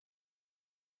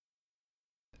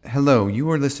Hello, you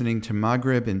are listening to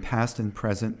Maghreb in Past and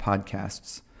Present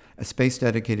podcasts, a space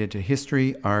dedicated to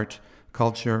history, art,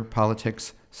 culture,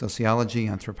 politics, sociology,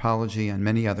 anthropology, and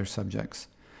many other subjects.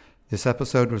 This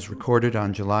episode was recorded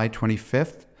on July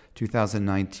 25th,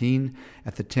 2019,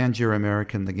 at the Tangier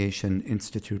American Legation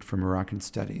Institute for Moroccan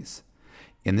Studies.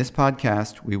 In this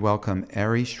podcast, we welcome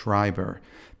Ari Schreiber,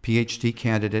 PhD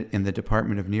candidate in the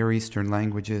Department of Near Eastern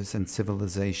Languages and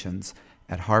Civilizations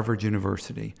at Harvard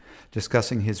University,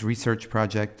 discussing his research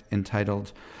project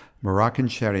entitled Moroccan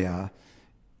Sharia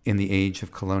in the Age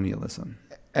of Colonialism.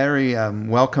 Ari,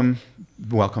 welcome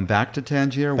back to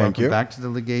Tangier. Welcome back to the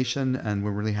legation, and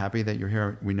we're really happy that you're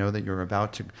here. We know that you're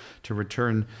about to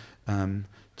return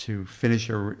to finish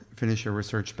your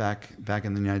research back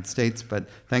in the United States. But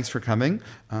thanks for coming.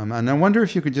 And I wonder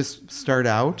if you could just start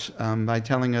out by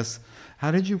telling us, how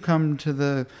did you come to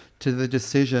the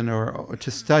decision or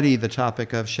to study the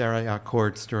topic of Sharia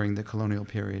courts during the colonial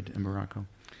period in Morocco?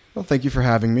 Well, thank you for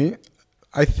having me.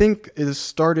 I think it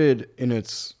started in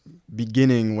its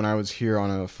beginning when I was here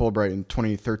on a Fulbright in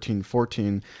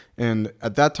 2013-14. And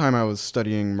at that time, I was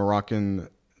studying Moroccan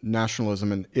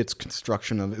nationalism and its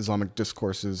construction of Islamic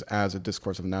discourses as a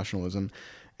discourse of nationalism.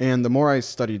 And the more I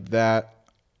studied that,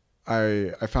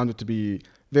 I found it to be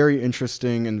very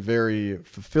interesting and very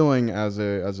fulfilling as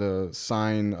a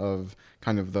sign of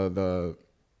kind of the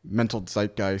mental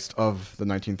zeitgeist of the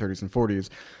 1930s and 40s.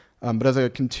 But as I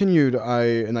continued,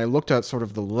 I looked at sort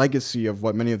of the legacy of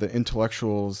what many of the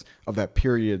intellectuals of that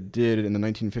period did in the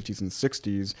 1950s and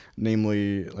 60s,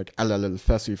 namely like Alaa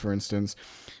al-Fassi, for instance.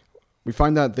 We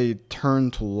find that they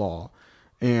turned to law.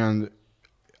 And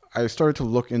I started to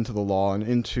look into the law and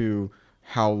into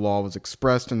how law was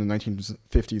expressed in the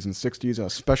 1950s and 60s,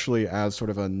 especially as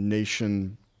sort of a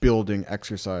nation-building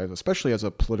exercise, especially as a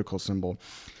political symbol.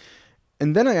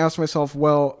 And then I asked myself,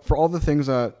 well, for all the things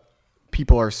that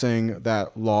people are saying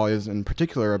that law is, in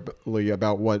particularly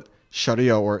about what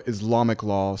Sharia or Islamic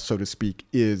law, so to speak,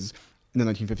 is in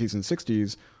the 1950s and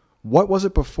 60s, what was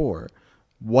it before?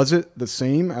 Was it the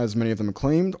same as many of them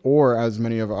claimed, or as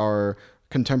many of our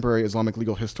contemporary Islamic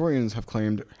legal historians have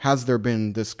claimed, has there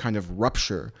been this kind of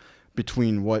rupture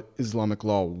between what Islamic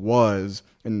law was,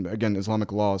 and again,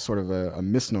 Islamic law is sort of a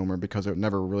misnomer because it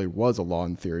never really was a law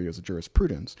in theory, it was a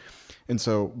jurisprudence. And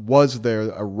so was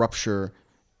there a rupture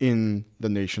in the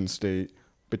nation state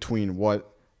between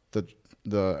what the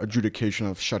adjudication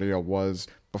of Sharia was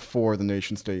before the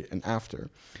nation state and after?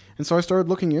 And so I started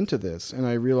looking into this, and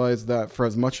I realized that for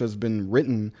as much as been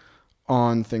written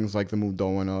on things like the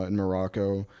Mudawwana in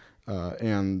Morocco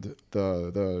and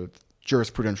the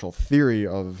jurisprudential theory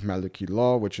of Maliki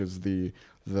law, which is the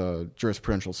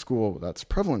jurisprudential school that's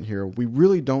prevalent here, we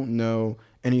really don't know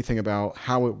anything about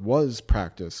how it was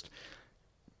practiced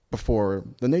before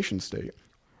the nation state.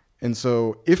 And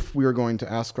so if we are going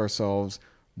to ask ourselves,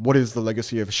 what is the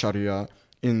legacy of Sharia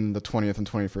in the 20th and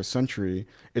 21st century,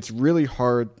 it's really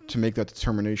hard to make that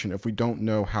determination if we don't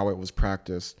know how it was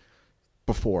practiced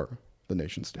before the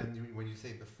nation state. And when you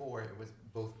say before, it was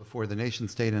both before the nation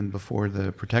state and before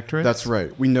the protectorate? That's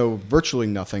right. We know virtually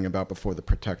nothing about before the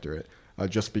protectorate,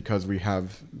 just because we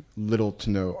have little to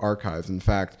no archives. In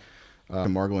fact,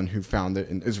 Margolin, who found it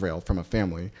in Israel from a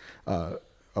family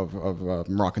of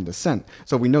Moroccan descent.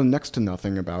 So we know next to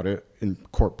nothing about it in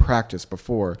court practice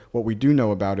before. What we do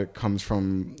know about it comes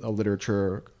from a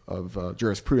literature of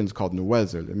jurisprudence called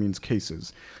Nawazil. It means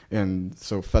cases. And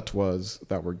so fatwas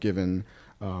that were given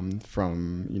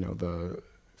from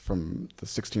the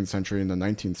 16th century and the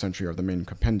 19th century are the main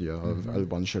compendia of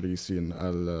Al-Bansharisi and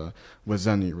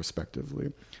Al-Wazani,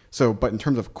 respectively. So, but in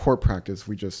terms of court practice,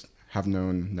 we just have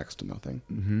known next to nothing.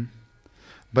 Mm-hmm.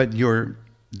 But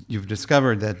you've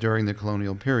discovered that during the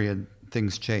colonial period,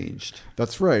 things changed.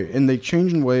 That's right. And they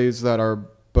change in ways that are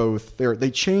both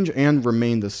they change and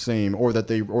remain the same, or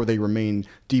they remain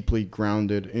deeply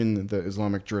grounded in the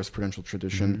Islamic jurisprudential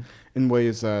tradition in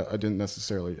ways that I didn't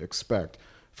necessarily expect.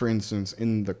 For instance,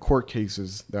 in the court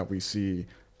cases that we see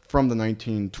from the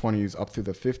 1920s up through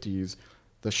the 50s,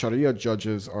 the Sharia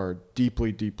judges are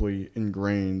deeply, deeply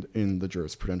ingrained in the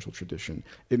jurisprudential tradition.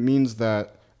 It means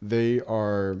that they're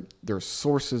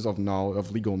sources of knowledge,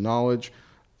 of legal knowledge.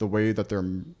 The way that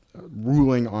they're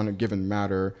ruling on a given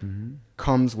matter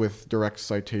comes with direct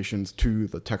citations to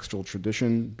the textual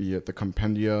tradition, be it the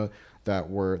compendia that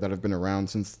have been around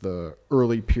since the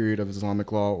early period of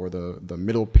Islamic law or the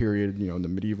middle period, in the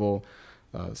medieval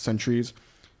centuries.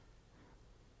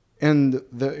 And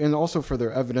also for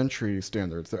their evidentiary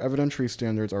standards. Their evidentiary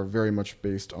standards are very much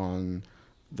based on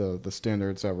the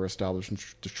standards that were established in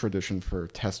the tradition for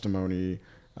testimony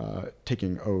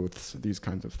taking oaths, these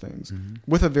kinds of things,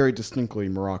 with a very distinctly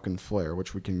Moroccan flair,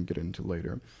 which we can get into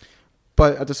later.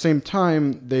 But at the same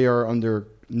time, they are under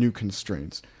new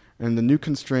constraints. And the new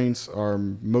constraints are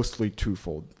mostly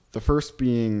twofold. The first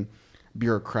being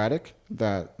bureaucratic,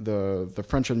 that the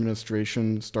French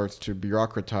administration starts to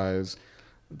bureaucratize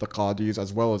the qadis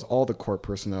as well as all the court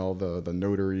personnel, the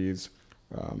notaries,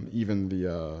 even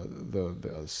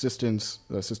the assistants,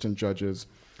 the assistant judges.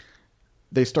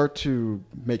 They start to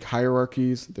make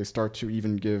hierarchies. They start to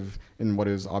even give, in what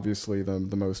is obviously the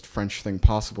most French thing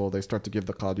possible, they start to give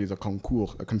the qadis a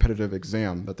concours, a competitive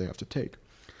exam that they have to take.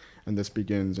 And this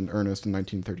begins in earnest in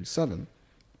 1937.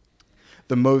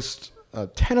 The most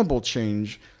tenable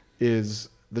change is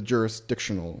the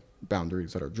jurisdictional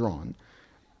boundaries that are drawn.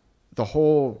 The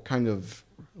whole kind of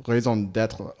raison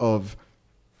d'etre of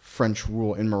French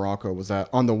rule in Morocco was that,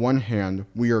 on the one hand,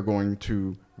 we are going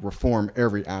to reform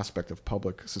every aspect of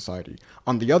public society.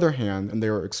 On the other hand, and they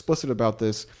were explicit about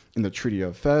this in the Treaty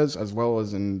of Fez, as well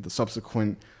as in the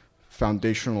subsequent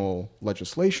foundational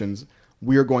legislations,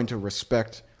 we are going to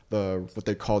respect what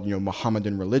they called,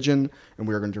 Mohammedan religion, and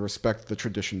we are going to respect the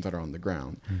traditions that are on the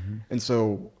ground. And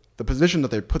so the position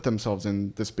that they put themselves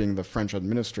in, this being the French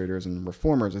administrators and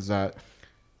reformers, is that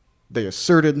they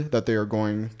asserted that they are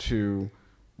going to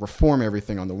reform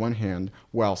everything on the one hand,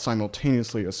 while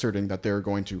simultaneously asserting that they're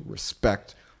going to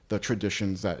respect the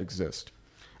traditions that exist.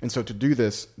 And so to do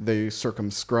this, they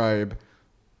circumscribe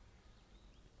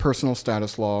personal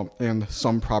status law and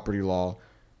some property law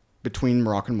between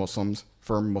Moroccan Muslims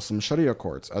for Muslim Sharia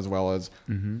courts, as well as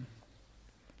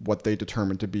what they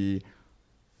determined to be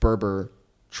Berber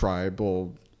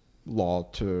tribal law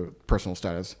to personal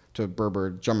status, to Berber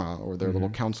Jama, or their little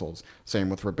councils. Same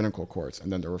with rabbinical courts.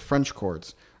 And then there were French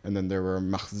courts, and then there were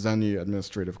Makhzani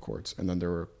administrative courts, and then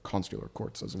there were consular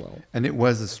courts as well. And it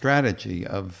was a strategy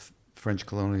of French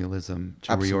colonialism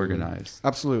to reorganize.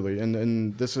 Absolutely.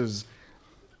 And this is,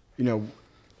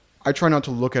 I try not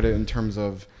to look at it in terms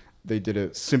of they did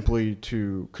it simply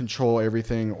to control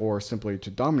everything or simply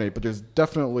to dominate, but there's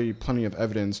definitely plenty of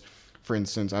evidence, for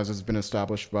instance, as has been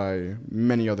established by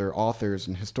many other authors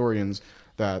and historians,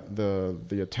 that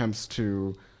the attempts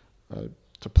to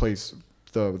place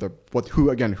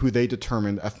who they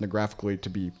determined ethnographically to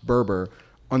be Berber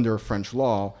under French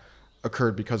law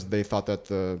occurred because they thought that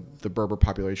the Berber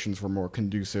populations were more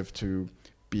conducive to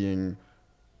being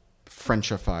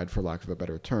Frenchified, for lack of a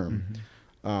better term.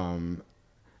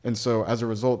 And so as a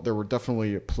result, there were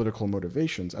definitely political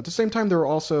motivations. At the same time, there were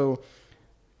also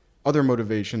other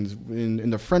motivations.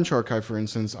 In the French archive, for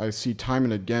instance, I see time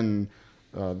and again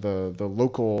the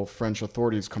local French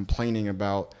authorities complaining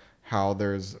about how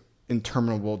there's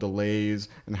interminable delays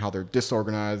and how they're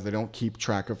disorganized. They don't keep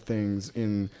track of things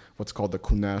in what's called the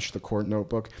Kunesh, the court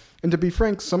notebook. And to be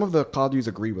frank, some of the qadis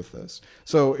agree with this.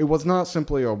 So it was not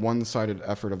simply a one-sided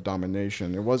effort of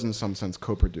domination. It was in some sense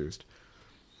co-produced.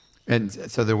 And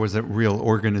so there was a real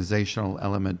organizational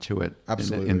element to it.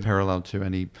 Absolutely. In parallel to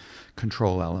any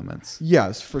control elements.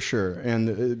 Yes, for sure.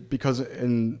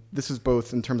 And this is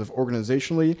both in terms of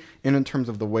organizationally and in terms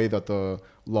of the way that the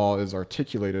law is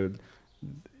articulated.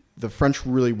 The French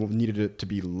really needed it to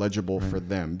be legible for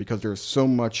them, because there's so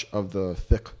much of the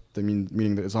fiqh,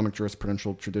 meaning the Islamic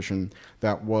jurisprudential tradition,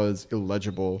 that was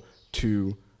illegible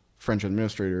to French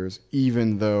administrators,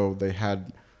 even though they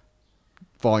had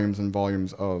volumes and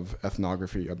volumes of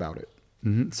ethnography about it.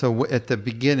 So at the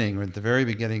beginning, or at the very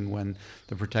beginning, when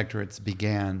the protectorates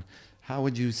began, how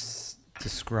would you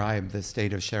describe the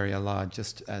state of Sharia law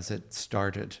just as it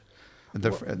started?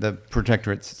 The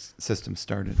protectorate system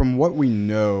started. From what we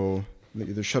know,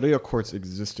 the Sharia courts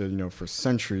existed, for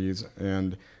centuries,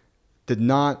 and did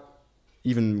not,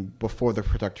 even before the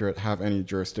protectorate, have any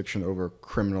jurisdiction over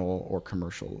criminal or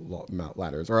commercial law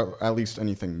matters, or at least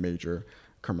anything major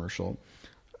commercial.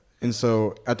 And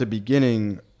so at the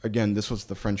beginning, again, this was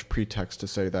the French pretext to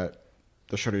say that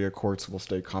the Sharia courts will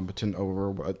stay competent over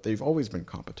what they've always been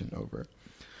competent over.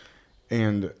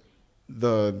 And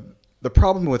the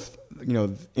problem with,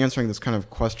 answering this kind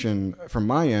of question from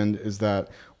my end is that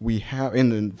we have,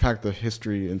 and in fact the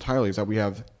history entirely is that we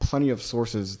have plenty of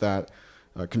sources that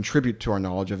contribute to our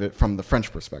knowledge of it from the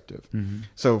French perspective.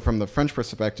 So from the French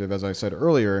perspective, as I said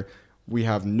earlier, we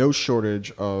have no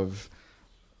shortage of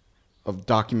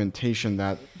documentation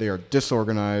that they are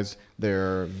disorganized,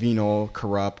 they're venal,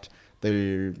 corrupt,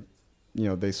 they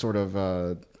sort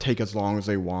of take as long as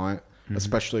they want,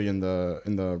 especially in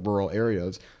the rural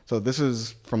areas. So this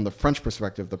is, from the French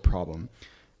perspective, the problem.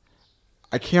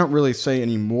 I can't really say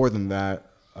any more than that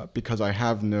because I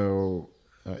have no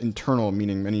internal,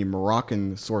 meaning many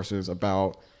Moroccan sources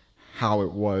about how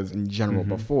it was in general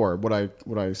before. What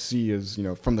I see is,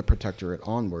 from the Protectorate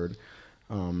onward,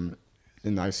 and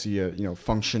I see it,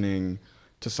 functioning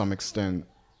to some extent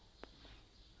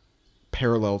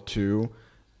parallel to,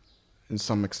 to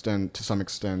some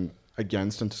extent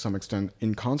against, and to some extent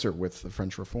in concert with the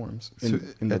French reforms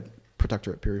in the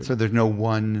Protectorate period. So there's no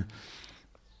one,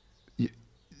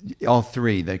 all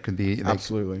three that could be.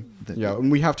 Absolutely.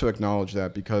 And we have to acknowledge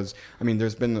that, because,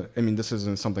 this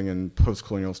isn't something in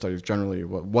post-colonial studies generally.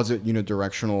 Was it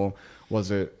unidirectional?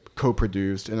 Was it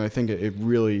co-produced? And I think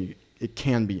it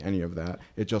can be any of that.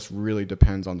 It just really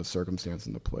depends on the circumstance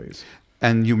and the place.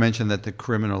 And you mentioned that the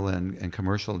criminal and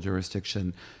commercial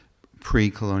jurisdiction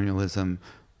pre-colonialism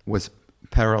was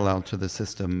parallel to the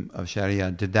system of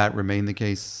Sharia. Did that remain the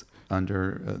case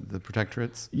under the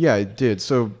protectorates? Yeah, it did.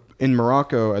 So in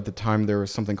Morocco at the time, there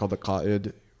was something called the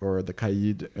Qa'id or the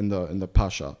Qaid and the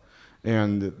Pasha.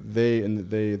 And the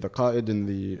Qa'id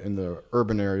in the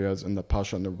urban areas and the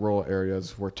Pasha in the rural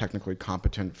areas were technically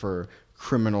competent for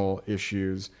criminal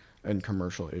issues and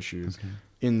commercial issues. Okay.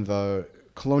 In the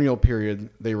colonial period,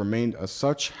 they remained as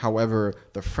such. However,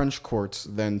 the French courts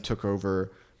then took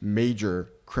over major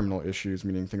criminal issues,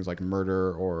 meaning things like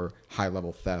murder or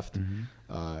high-level theft,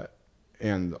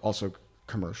 and also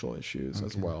commercial issues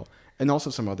as well. And also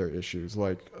some other issues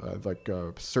like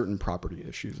certain property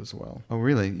issues as well. Oh,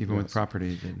 really? Even with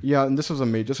property? Yeah, and this was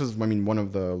one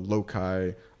of the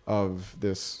loci of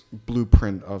this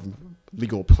blueprint of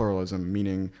legal pluralism,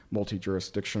 meaning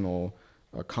multi-jurisdictional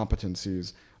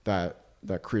competencies that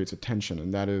creates a tension,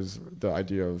 and that is the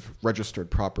idea of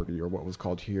registered property, or what was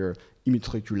called here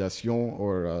immatriculation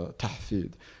or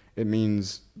tahfid. It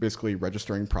means basically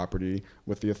registering property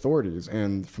with the authorities.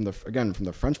 And from the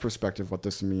French perspective, what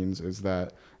this means is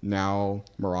that now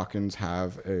Moroccans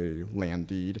have a land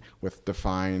deed with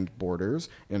defined borders,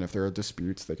 and if there are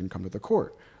disputes, they can come to the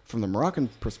court. From the Moroccan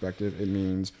perspective, it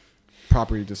means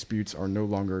property disputes are no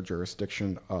longer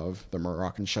jurisdiction of the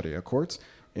Moroccan Sharia courts,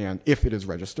 and if it is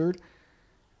registered,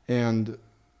 and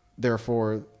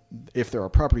therefore, if there are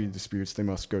property disputes, they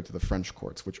must go to the French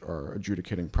courts, which are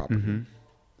adjudicating property.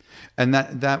 And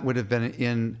that would have been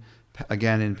in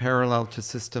parallel to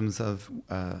systems of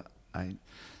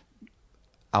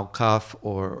Awqaf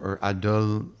or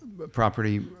Adul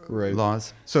property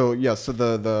laws. So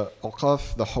the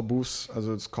Awqaf, the Habus, as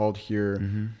it's called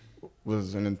here,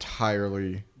 was an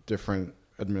entirely different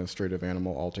administrative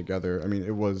animal altogether.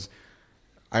 It was.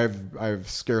 I've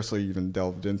scarcely even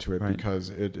delved into it because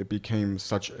it became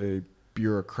such a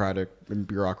bureaucratic and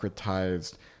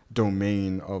bureaucratized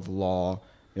domain of law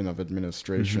and of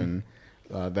administration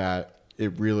that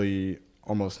it really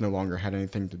almost no longer had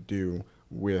anything to do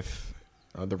with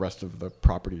the rest of the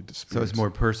property disputes. So it's more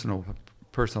personal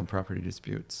property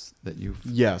disputes that you've...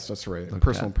 Yes, that's right.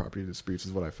 Personal property disputes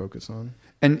is what I focus on.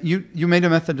 And you made a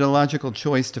methodological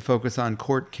choice to focus on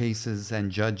court cases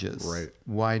and judges. Right.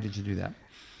 Why did you do that?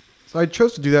 So I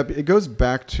chose to do that. It goes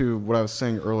back to what I was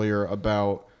saying earlier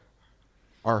about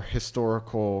our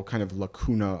historical kind of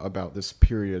lacuna about this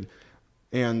period.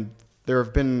 And there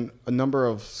have been a number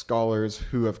of scholars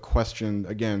who have questioned,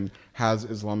 again, has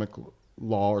Islamic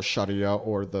law or Sharia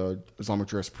or the Islamic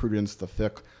jurisprudence, the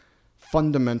fiqh,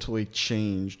 fundamentally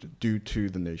changed due to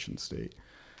the nation state?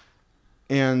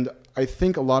 And I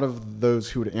think a lot of those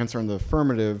who would answer in the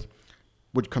affirmative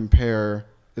would compare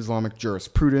Islamic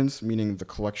jurisprudence, meaning the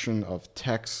collection of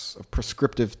texts, of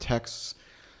prescriptive texts,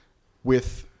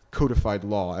 with codified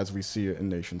law as we see it in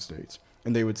nation states.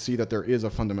 And they would see that there is a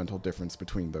fundamental difference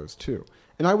between those two.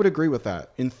 And I would agree with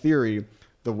that. In theory,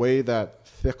 the way that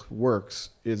fiqh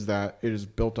works is that it is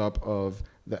built up of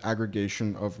the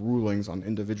aggregation of rulings on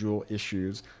individual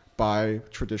issues by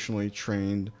traditionally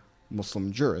trained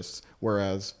Muslim jurists,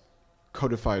 whereas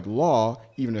codified law,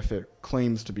 even if it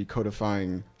claims to be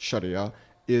codifying Sharia,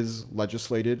 is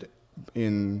legislated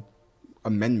in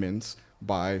amendments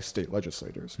by state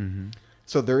legislators.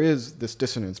 So there is this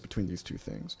dissonance between these two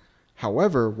things.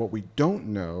 However, what we don't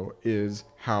know is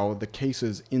how the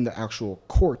cases in the actual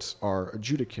courts are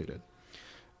adjudicated.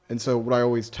 And so what I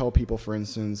always tell people, for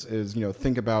instance, is,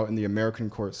 think about in the American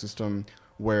court system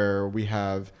where we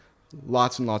have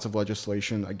lots and lots of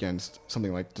legislation against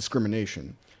something like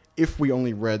discrimination. If we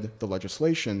only read the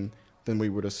legislation, then we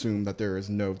would assume that there is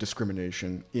no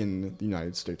discrimination in the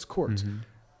United States courts.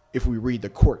 If we read the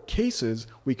court cases,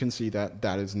 we can see that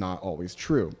that is not always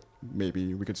true.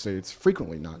 Maybe we could say it's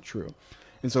frequently not true.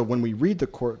 And so when I read the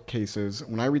court cases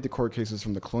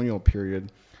from the colonial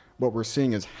period, what we're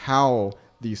seeing is how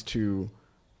these two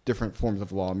different forms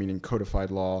of law, meaning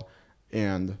codified law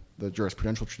and the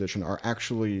jurisprudential tradition, are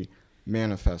actually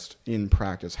manifest in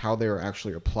practice, how they are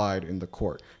actually applied in the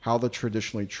court, how the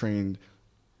traditionally trained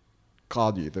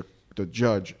qadi, the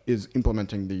judge, is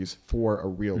implementing these for a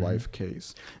real life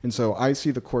case. And so I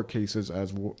see the court cases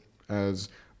as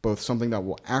both something that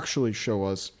will actually show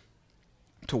us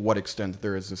to what extent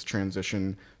there is this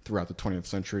transition throughout the 20th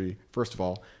century, first of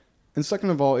all. And second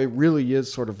of all, it really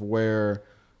is sort of where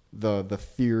the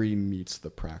theory meets the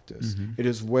practice. It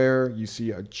is where you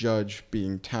see a judge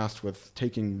being tasked with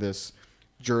taking this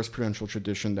jurisprudential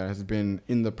tradition that has been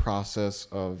in the process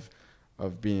of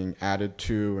being added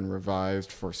to and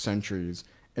revised for centuries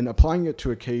and applying it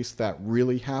to a case that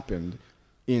really happened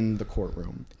in the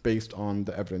courtroom based on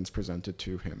the evidence presented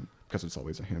to him, because it's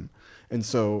always a him. And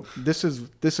so this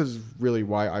is really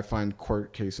why I find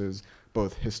court cases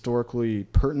both historically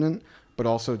pertinent, but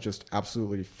also just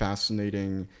absolutely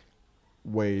fascinating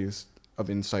ways of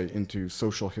insight into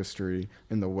social history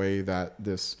and the way that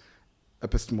this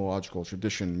epistemological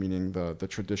tradition, meaning the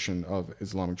tradition of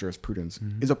Islamic jurisprudence,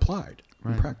 is applied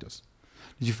in practice.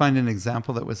 Did you find an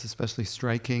example that was especially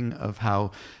striking of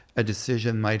how a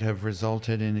decision might have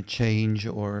resulted in a change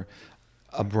or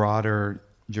a broader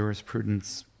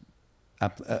jurisprudence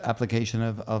application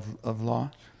of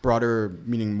law? Broader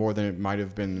meaning more than it might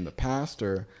have been in the past,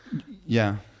 or?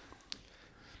 Yeah.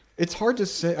 It's hard to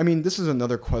say. I mean, this is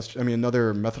another question. I mean,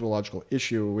 another methodological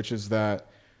issue, which is that,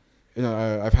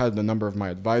 I've had a number of my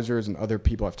advisors and other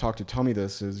people I've talked to tell me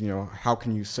this is, how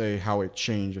can you say how it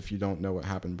changed if you don't know what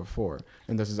happened before?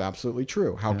 And this is absolutely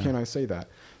true. How can I say that?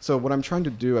 So what I'm trying to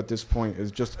do at this point is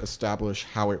just establish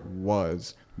how it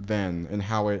was then and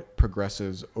how it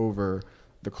progresses over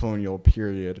the colonial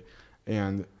period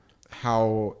and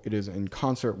how it is in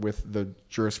concert with the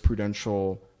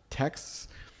jurisprudential texts,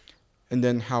 and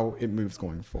then how it moves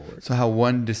going forward. So how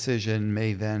one decision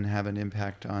may then have an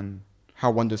impact on... How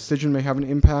one decision may have an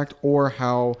impact, or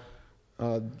how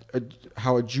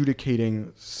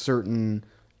adjudicating certain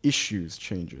issues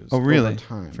changes over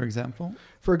time. For example?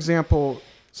 For example,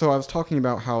 so I was talking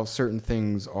about how certain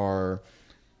things are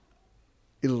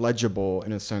illegible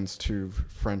in a sense to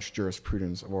French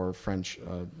jurisprudence or French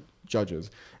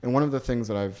judges. And one of the things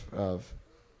that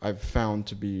I've found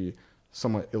to be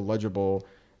somewhat illegible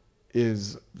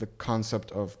is the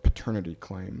concept of paternity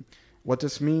claim. What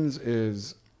this means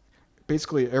is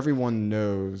basically everyone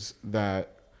knows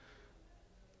that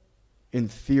in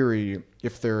theory,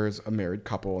 if there's a married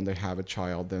couple and they have a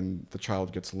child, then the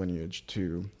child gets lineage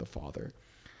to the father.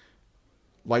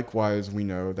 Likewise, we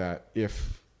know that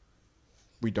if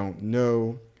we don't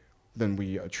know, then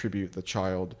we attribute the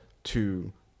child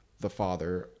to the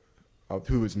father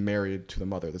who is married to the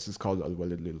mother. This is called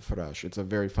al-walid lil-firash. It's a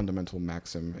very fundamental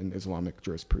maxim in Islamic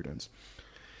jurisprudence.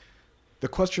 The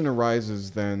question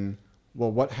arises then,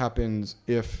 well, what happens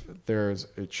if there's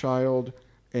a child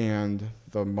and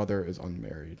the mother is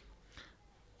unmarried?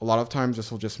 A lot of times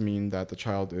this will just mean that the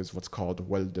child is what's called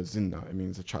walad zinna. It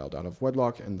means a child out of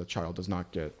wedlock, and the child does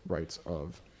not get rights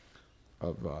of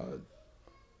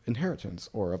inheritance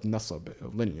or of nasab,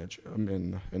 lineage,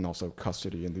 and also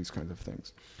custody and these kinds of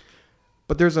things.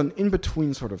 But there's an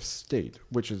in-between sort of state,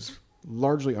 which is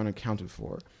largely unaccounted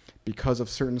for because of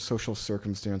certain social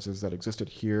circumstances that existed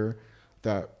here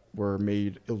that were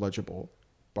made illegible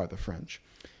by the French.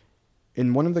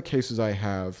 In one of the cases I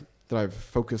have that I've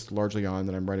focused largely on,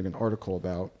 that I'm writing an article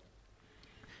about,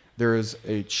 there is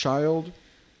a child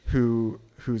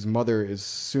whose mother is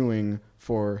suing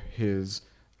for his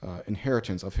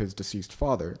inheritance of his deceased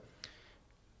father.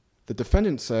 The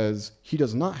defendant says he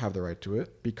does not have the right to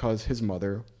it because his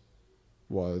mother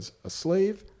was a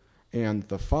slave and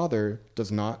the father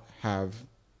does not have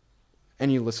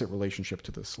any illicit relationship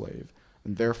to the slave,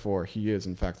 and therefore he is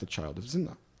in fact the child of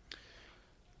zina.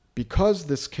 Because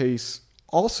this case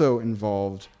also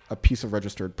involved a piece of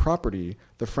registered property,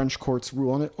 the French courts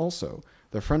rule on it also.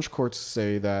 The French courts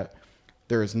say that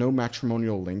there is no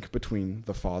matrimonial link between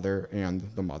the father and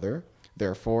the mother,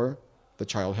 therefore the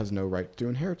child has no right to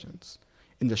inheritance.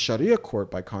 In the Sharia court,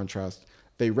 by contrast,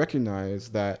 they recognize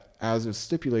that, as is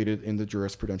stipulated in the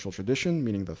jurisprudential tradition,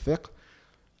 meaning the fiqh,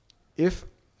 if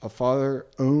a father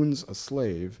owns a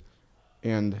slave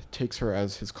and takes her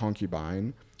as his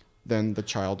concubine, then the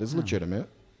child is legitimate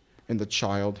and the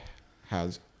child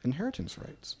has inheritance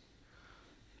rights.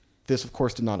 This, of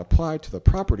course, did not apply to the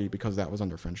property because that was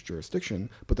under French jurisdiction.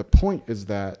 But the point is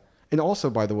that, and also,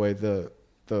 by the way, the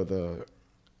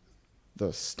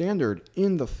standard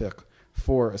in the fiqh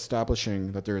for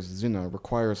establishing that there is zina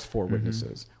requires 4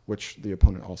 witnesses, which the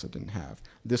opponent also didn't have.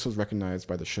 This was recognized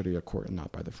by the Sharia court and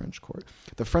not by the French court.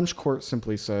 The French court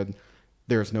simply said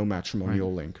there's no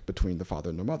matrimonial link between the father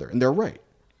and the mother, and they're right.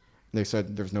 They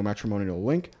said there's no matrimonial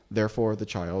link, therefore the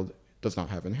child does not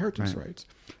have inheritance rights,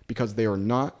 because they are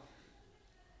not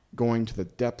going to the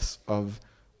depths of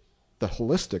the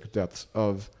holistic depths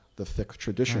of the fiqh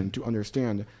tradition to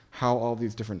understand how all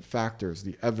these different factors,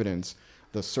 the evidence,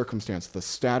 the circumstance, the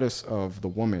status of the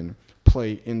woman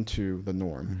play into the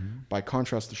norm. By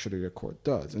contrast, the Sharia court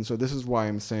does. And so this is why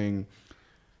I'm saying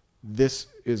this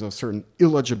is a certain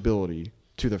illegibility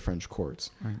to the French courts,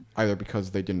 either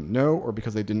because they didn't know or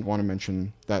because they didn't want to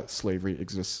mention that slavery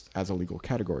exists as a legal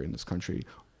category in this country,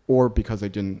 or because they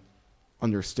didn't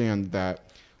understand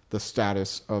that the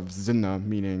status of zina,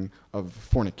 meaning of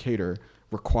fornicator,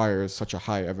 requires such a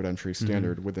high evidentiary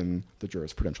standard within the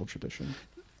jurisprudential tradition.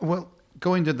 Well,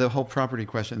 going to the whole property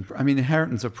question, I mean,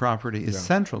 inheritance of property is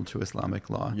central to Islamic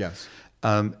law. Yes.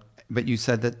 But you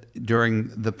said that during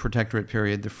the protectorate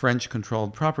period, the French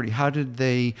controlled property. How did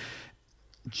they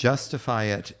justify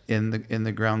it in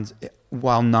the grounds,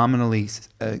 while nominally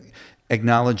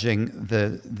acknowledging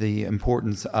the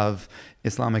importance of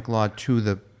Islamic law to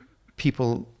the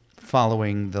people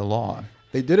following the law?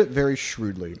 They did it very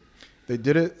shrewdly. They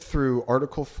did it through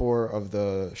Article 4 of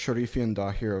the Sharifiyan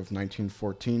Dahir of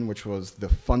 1914, which was the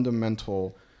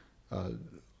fundamental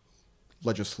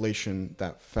legislation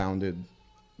that founded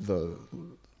the...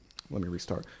 Let me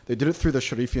restart. They did it through the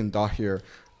Sharifiyan Dahir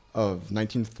of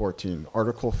 1914,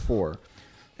 Article 4.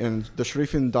 And the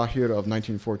Sharifiyan Dahir of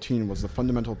 1914 was the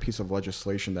fundamental piece of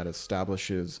legislation that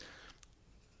establishes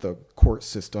the court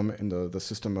system and the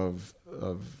system of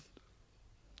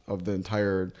the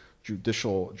entire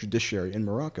judiciary in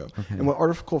Morocco. And what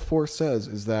Article 4 says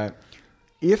is that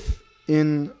if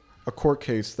in a court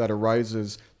case that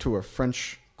arises to a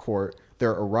French court,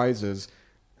 there arises...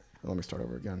 Let me start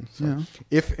over again. So,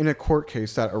 if in a court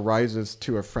case that arises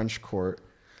to a French court,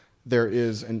 there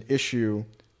is an issue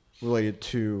related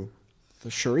to the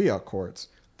Sharia courts,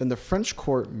 then the French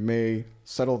court may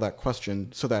settle that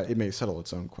question so that it may settle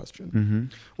its own question.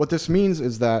 What this means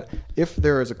is that if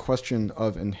there is a question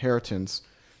of inheritance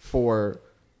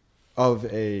of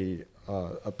a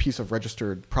piece of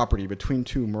registered property between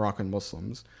two Moroccan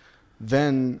Muslims,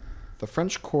 then the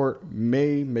French court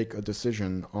may make a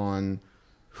decision on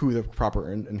who the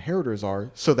proper inheritors are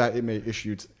so that it may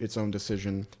issue its own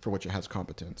decision for which it has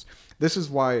competence. This is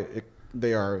why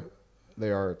they are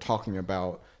talking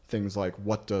about things like,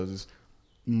 what does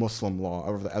Muslim law,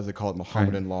 or as they call it,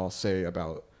 Mohammedan law, say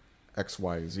about X,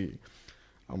 Y, Z,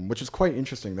 which is quite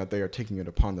interesting that they are taking it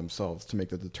upon themselves to make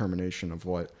the determination of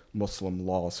what Muslim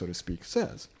law, so to speak,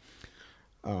 says.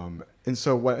 And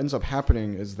so what ends up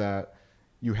happening is that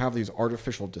you have these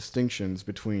artificial distinctions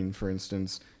between, for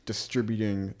instance,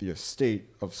 distributing the estate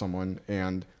of someone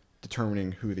and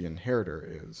determining who the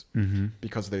inheritor is.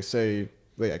 Because they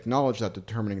acknowledge that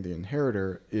determining the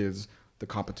inheritor is the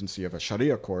competency of a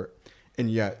Sharia court, and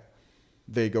yet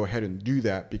they go ahead and do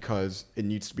that because it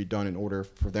needs to be done in order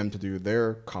for them to do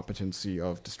their competency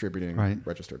of distributing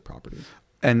registered property.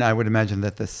 And I would imagine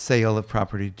that the sale of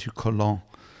property to Colon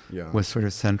was sort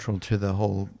of central to the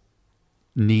whole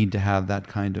need to have that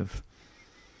kind of...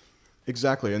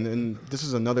 Exactly. And this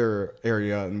is another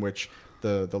area in which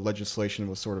the legislation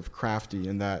was sort of crafty,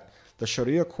 in that the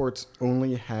Sharia courts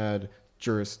only had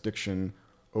jurisdiction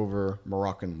over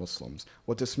Moroccan Muslims.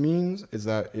 What this means is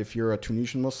that if you're a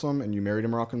Tunisian Muslim and you married a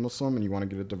Moroccan Muslim and you want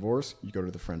to get a divorce, you go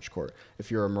to the French court. If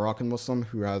you're a Moroccan Muslim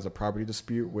who has a property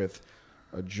dispute with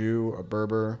a Jew, a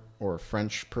Berber, or a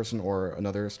French person, or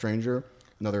another stranger,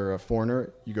 another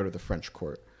foreigner, you go to the French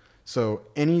court. So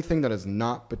anything that is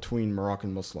not between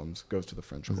Moroccan Muslims goes to the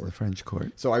French court. The French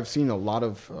court. So I've seen a lot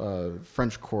of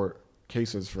French court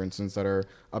cases, for instance, that are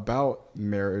about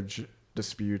marriage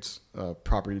disputes,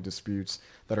 property disputes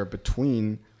that are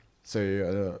between, say,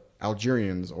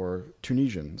 Algerians or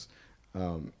Tunisians,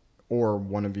 or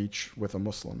one of each with a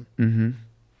Muslim.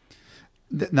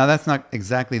 Now, that's not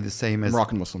exactly the same as...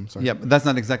 Moroccan Muslim, sorry. Yeah, but that's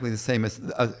not exactly the same as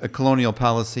a colonial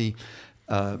policy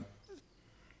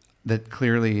that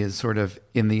clearly is sort of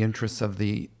in the interests of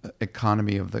the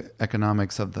economy, of the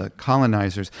economics of the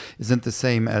colonizers, isn't the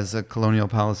same as a colonial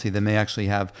policy that may actually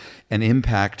have an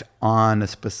impact on a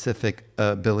specific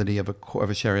ability of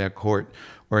a Sharia court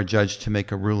or a judge to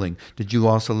make a ruling. Did you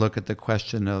also look at the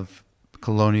question of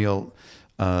colonial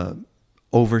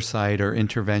oversight or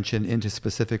intervention into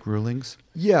specific rulings?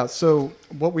 Yeah, so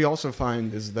what we also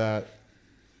find is that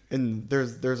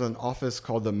there's an office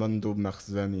called the Mandub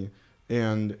Makhzani,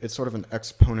 and it's sort of an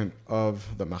exponent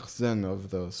of the Makhzen, of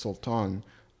the Sultan,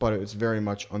 but it's very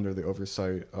much under the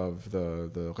oversight of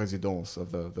the Résidence,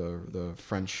 of the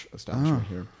French establishment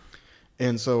here.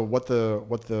 And so what the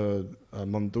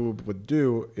Mandub would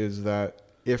do is that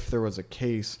if there was a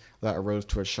case that arose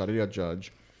to a Sharia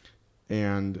judge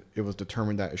and it was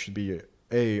determined that it should be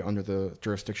A, under the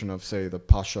jurisdiction of, say, the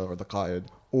Pasha or the Qa'id,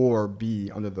 or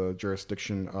B, under the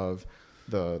jurisdiction of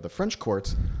the French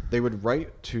courts, they would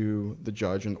write to the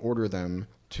judge and order them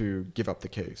to give up the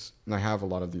case. And I have a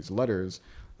lot of these letters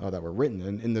that were written.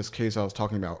 And in this case I was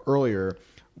talking about earlier,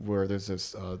 where there's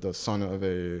this the son of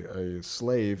a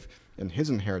slave and his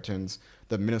inheritance,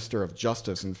 the Minister of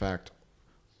Justice, in fact,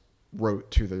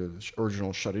 wrote to the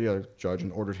original Sharia judge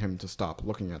and ordered him to stop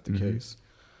looking at the case,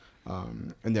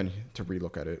 and then to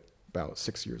relook at it about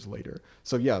 6 years later.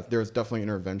 So yeah, there's definitely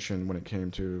intervention when it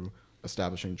came to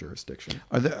establishing jurisdiction.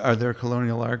 Are there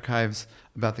colonial archives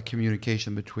about the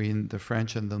communication between the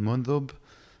French and the Mundub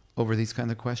over these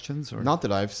kind of questions? Or? Not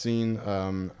that I've seen.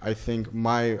 I think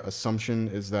my assumption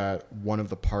is that one of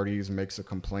the parties makes a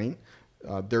complaint.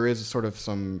 There is sort of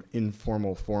some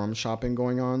informal forum shopping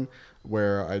going on,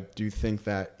 where I do think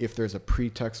that if there's a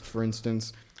pretext, for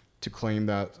instance, to claim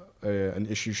that an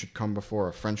issue should come before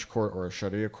a French court or a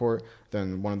Sharia court,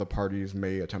 then one of the parties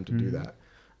may attempt to do that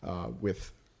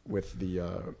with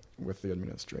the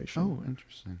administration. Oh,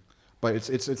 interesting. But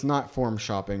it's not forum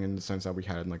shopping in the sense that we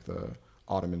had in like the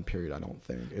Ottoman period. I don't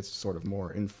think it's sort of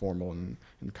more informal and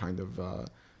kind of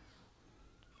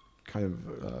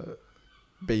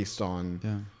based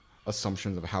on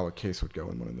assumptions of how a case would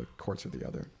go in one of the courts or the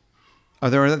other. Are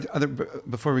there other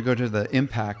before we go to the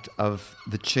impact of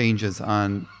the changes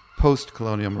on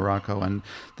post-colonial Morocco and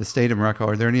the state of Morocco,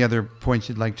 are there any other points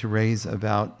you'd like to raise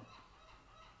about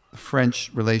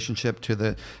French relationship to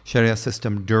the Sharia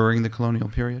system during the colonial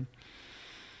period?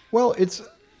 Well,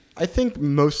 I think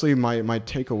mostly my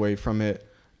takeaway from it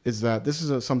is that this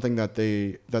is something that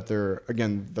the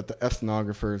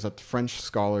ethnographers, that the French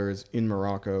scholars in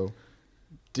Morocco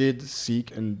did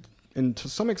seek and to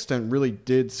some extent really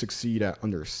did succeed at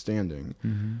understanding.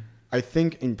 Mm-hmm. I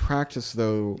think in practice,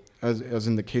 though, as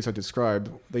in the case I described,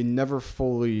 they never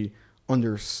fully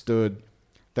understood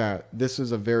that this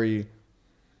is a very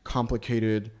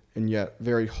complicated and yet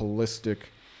very holistic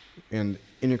and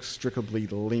inextricably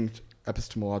linked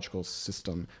epistemological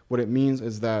system. What it means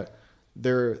is that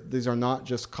these are not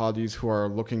just qadis who are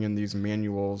looking in these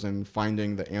manuals and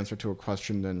finding the answer to a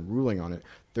question then ruling on it.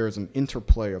 There is an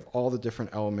interplay of all the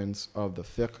different elements of the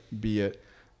fiqh, be it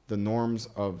the norms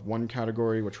of one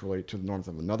category which relate to the norms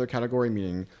of another category,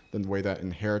 meaning the way that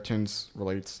inheritance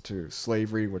relates to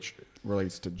slavery, which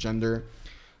relates to gender,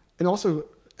 and also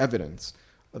evidence.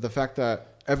 The fact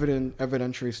that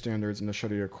evidentiary standards in the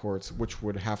Sharia courts, which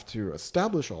would have to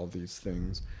establish all these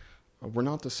things, were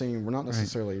not the same, were not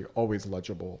necessarily always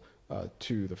legible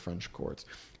to the French courts.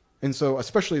 And so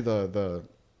especially the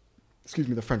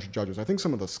French judges, I think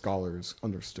some of the scholars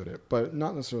understood it, but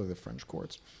not necessarily the French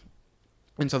courts.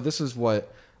 And so this is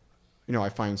what, I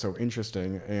find so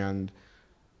interesting.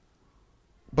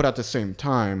 But at the same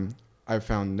time, I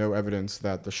found no evidence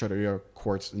that the Sharia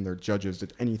courts and their judges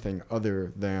did anything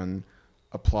other than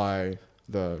apply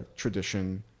the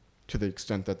tradition to the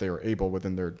extent that they were able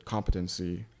within their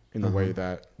competency in the way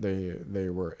that they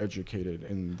were educated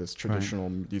in these traditional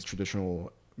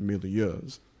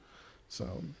milieus.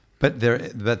 So, but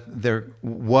there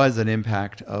was an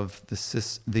impact of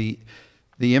the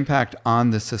impact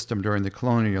on the system during the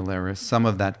colonial era. Some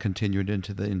of that continued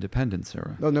into the independence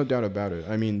era. No doubt about it.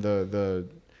 I mean,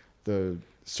 the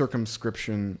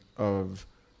circumscription of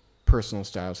personal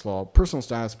status law. Personal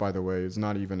status, by the way, is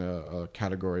not even a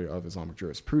category of Islamic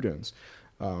jurisprudence.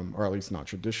 Or at least not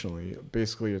traditionally.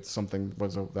 Basically, it's something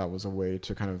that was a way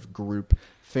to kind of group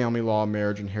family law,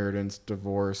 marriage, inheritance,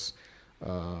 divorce,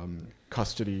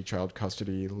 custody, child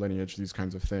custody, lineage, these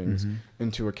kinds of things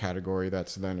into a category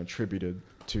that's then attributed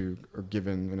to or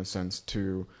given, in a sense,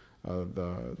 to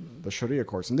the Sharia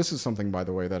courts. And this is something, by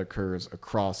the way, that occurs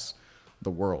across the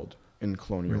world in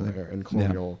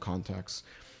colonial contexts,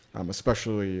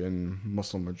 especially in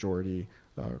Muslim majority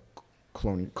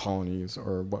colonies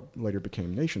or what later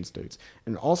became nation states.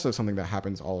 And also something that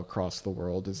happens all across the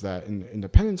world is that in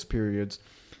independence periods,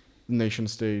 nation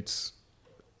states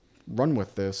run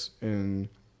with this and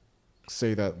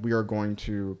say that we are going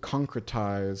to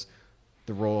concretize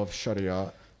the role of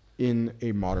Sharia in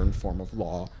a modern form of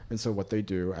law. And so what they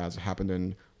do, as happened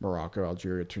in Morocco,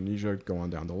 Algeria, Tunisia, go on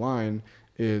down the line,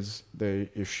 is they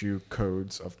issue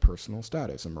codes of personal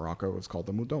status. In Morocco, it was called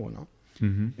the Mudawana.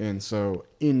 And so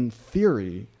in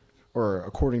theory, or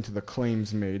according to the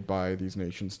claims made by these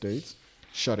nation states,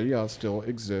 Sharia still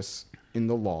exists in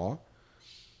the law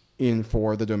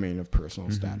for the domain of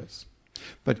personal status.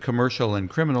 But commercial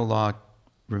and criminal law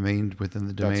remained within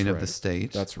the domain of the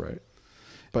state. That's right.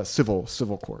 But civil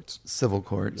courts. Civil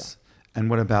courts. Yeah. And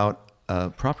what about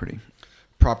property.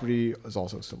 Property is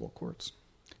also civil courts,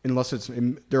 unless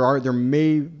there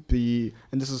may be,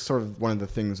 and this is sort of one of the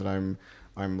things that I'm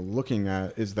looking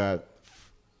at, is that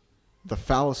the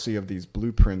fallacy of these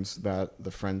blueprints that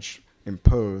the French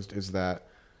imposed is that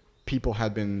people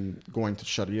had been going to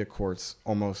Sharia courts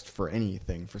almost for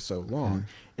anything for so long. Mm.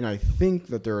 And I think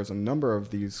that there is a number of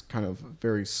these kind of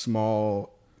very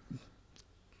small,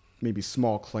 maybe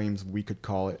small claims, we could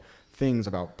call it, things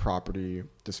about property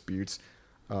disputes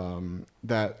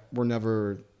that were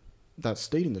never, that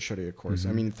stayed in the Sharia courts. Mm-hmm.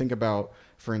 I mean, think about,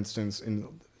 for instance,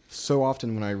 so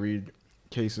often when I read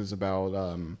cases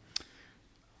about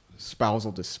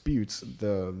spousal disputes,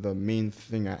 the main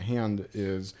thing at hand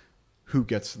is who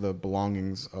gets the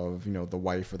belongings of, the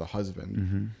wife or the husband,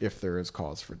 mm-hmm. if there is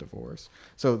cause for divorce.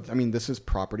 So, I mean, this is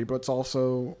property, but it's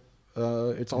also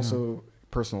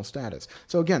personal status.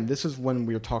 So again, this is when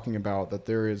we're talking about that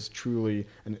there is truly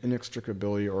an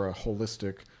inextricability or a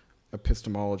holistic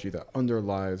epistemology that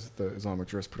underlies the Islamic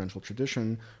jurisprudential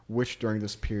tradition, which during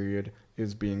this period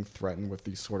is being threatened with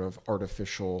these sort of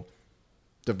artificial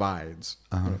divides,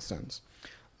 uh-huh. in a sense.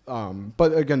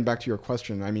 But again, back to your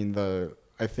question, I mean,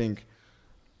 I think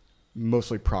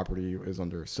mostly property is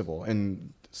under civil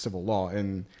law,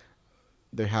 and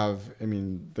they have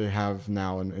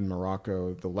now in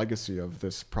Morocco the legacy of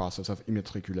this process of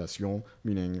immatriculation,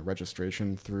 meaning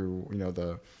registration through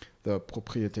the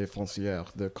propriété foncière,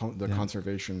 the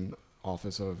conservation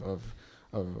office of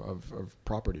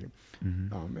property,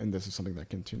 mm-hmm. And this is something that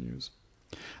continues.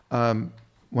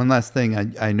 One last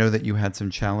thing, I know that you had some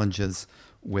challenges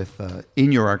with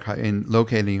in your archive, in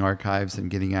locating archives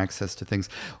and getting access to things.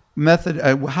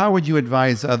 How would you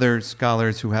advise other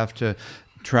scholars who have to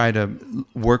try to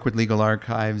work with legal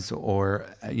archives or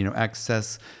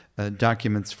access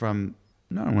documents from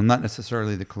not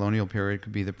necessarily the colonial period, it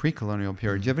could be the pre-colonial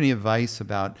period? Do you have any advice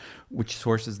about which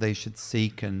sources they should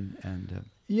seek and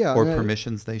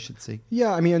permissions they should seek?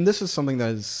 Yeah, I mean, and this is something that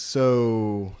is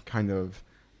so kind of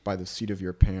by the seat of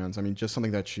your pants. I mean, just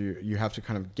something that you have to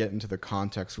kind of get into the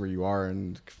context where you are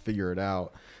and figure it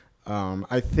out.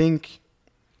 I think,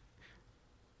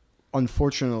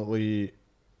 unfortunately,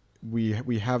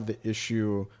 we have the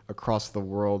issue across the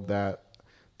world that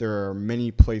there are many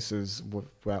places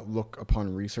that look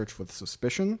upon research with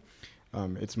suspicion.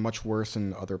 It's much worse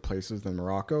in other places than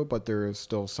Morocco, but there is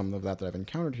still some of that I've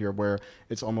encountered here where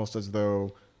it's almost as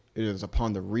though it is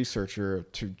upon the researcher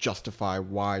to justify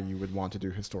why you would want to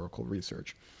do historical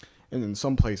research. And in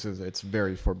some places, it's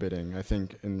very forbidding. I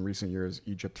think in recent years,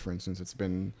 Egypt, for instance, it's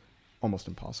been almost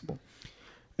impossible.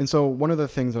 And so one of the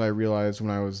things that I realized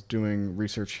when I was doing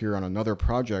research here on another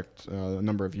project a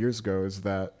number of years ago is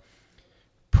that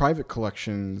private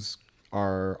collections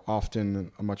are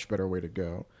often a much better way to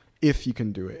go if you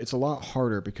can do it. It's a lot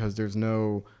harder because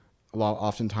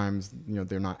oftentimes,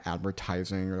 they're not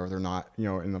advertising or they're not,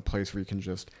 in a place where you can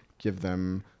just give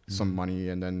them some money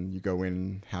and then you go in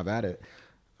and have at it.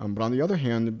 But on the other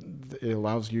hand, it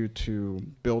allows you to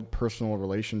build personal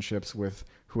relationships with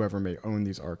whoever may own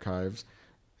these archives.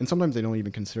 And sometimes they don't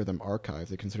even consider them archives.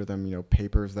 They consider them,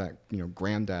 papers that,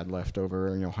 granddad left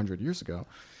over, 100 years ago.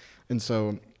 And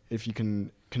so if you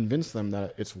can convince them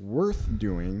that it's worth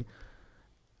doing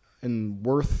and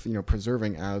worth,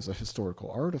 preserving as a historical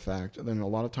artifact, then a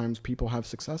lot of times people have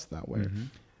success that way. Mm-hmm.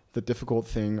 The difficult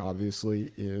thing,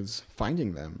 obviously, is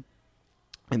finding them.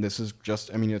 And this is just,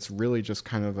 it's really just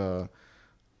kind of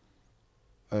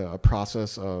a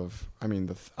process of,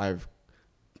 I've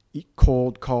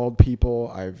cold called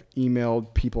people, I've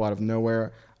emailed people out of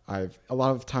nowhere. A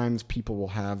lot of times people will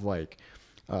have like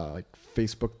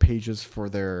Facebook pages for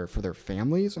their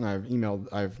families, and I've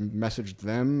messaged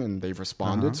them and they've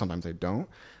responded. Uh-huh. Sometimes they don't.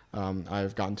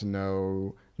 I've gotten to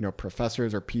know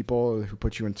professors or people who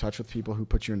put you in touch with people who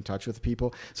put you in touch with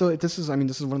people. So this is one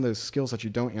of those skills that you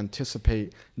don't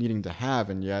anticipate needing to have,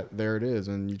 and yet there it is.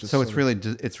 And you just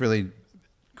it's really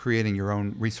creating your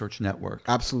own research network.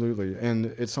 Absolutely, and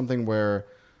it's something where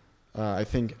I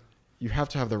think you have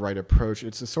to have the right approach.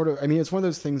 It's a sort of it's one of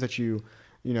those things that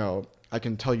I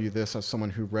can tell you this as someone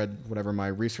who read whatever my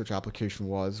research application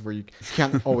was, where you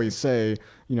can't always say,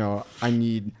 I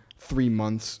need 3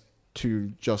 months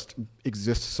to just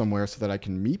exist somewhere so that I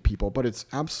can meet people. But it's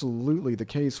absolutely the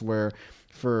case where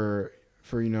for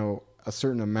a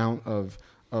certain amount of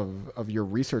your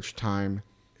research time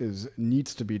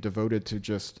needs to be devoted to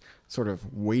just sort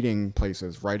of waiting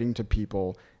places, writing to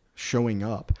people, showing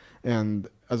up. And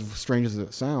as strange as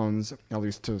it sounds, at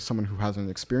least to someone who hasn't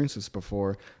experienced this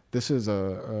before, this is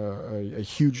a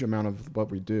huge amount of what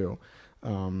we do,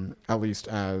 at least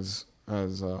as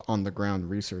on the ground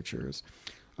researchers.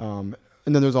 And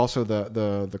And then there's also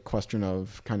the question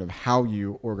of kind of how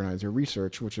you organize your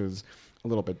research, which is a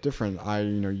little bit different. I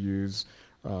use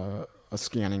a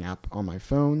scanning app on my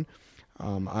phone.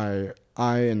 I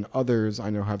and others I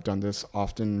know have done this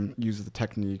often use the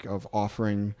technique of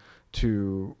offering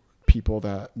to people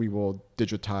that we will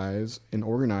digitize and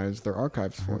organize their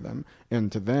archives for them. And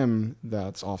to them,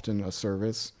 that's often a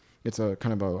service. It's a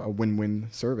kind of a win-win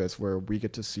service where we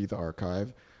get to see the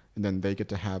archive, and then they get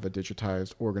to have a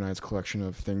digitized, organized collection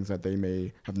of things that they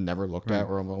may have never looked at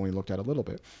or have only looked at a little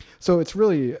bit. So it's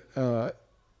really a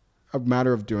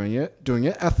matter of doing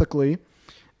it ethically,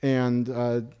 and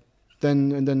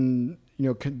then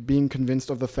being convinced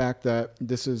of the fact that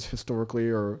this is historically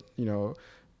or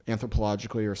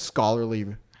anthropologically or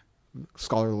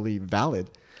scholarly valid,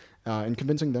 and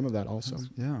convincing them of that also.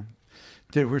 Yeah.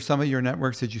 Were some of your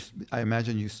networks, I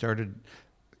imagine you started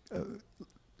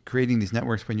creating these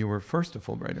networks when you were first a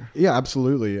Fulbrighter? Yeah,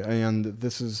 absolutely. And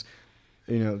this is,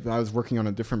 I was working on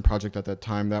a different project at that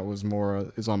time that was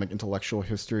more Islamic intellectual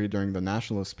history during the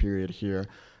nationalist period here.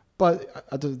 But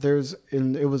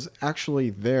it was actually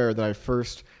there that I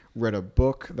first read a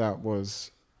book that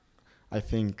was, I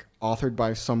think, authored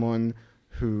by someone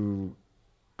who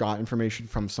got information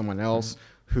from someone else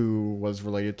who was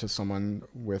related to someone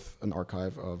with an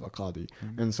archive of a Qadi.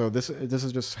 And so this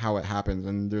is just how it happens.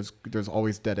 And there's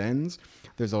always dead ends.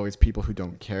 There's always people who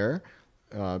don't care,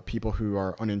 people who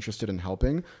are uninterested in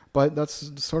helping. But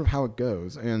that's sort of how it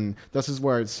goes. And this is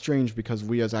where it's strange, because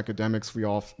we as academics, we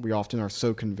often are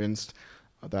so convinced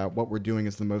that what we're doing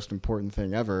is the most important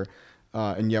thing ever.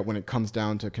 And yet when it comes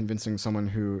down to convincing someone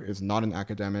who is not an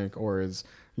academic or is,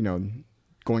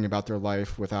 going about their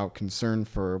life without concern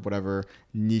for whatever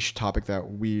niche topic that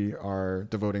we are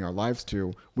devoting our lives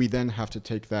to, we then have to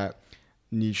take that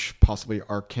niche, possibly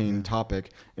arcane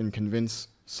topic and convince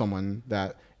someone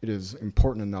that it is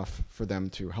important enough for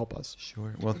them to help us.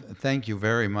 Sure. Well, thank you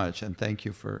very much, and thank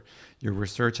you for your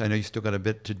research. I know you still got a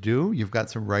bit to do. You've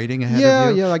got some writing ahead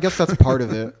of you. Yeah, I guess that's part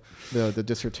of it. The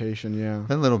dissertation, yeah.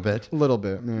 A little bit,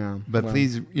 yeah. But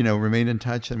please, remain in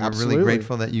touch, and we're really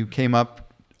grateful that you came up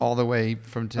all the way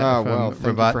from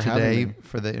Rabat today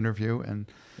for the interview. And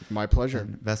my pleasure.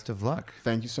 And best of luck.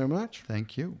 Thank you so much.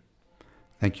 Thank you.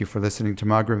 Thank you for listening to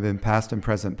Maghreb in Past and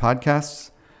Present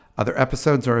podcasts. Other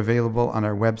episodes are available on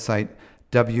our website,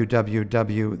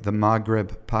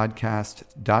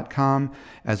 www.themaghrebpodcast.com,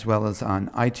 as well as on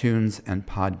iTunes and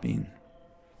Podbean.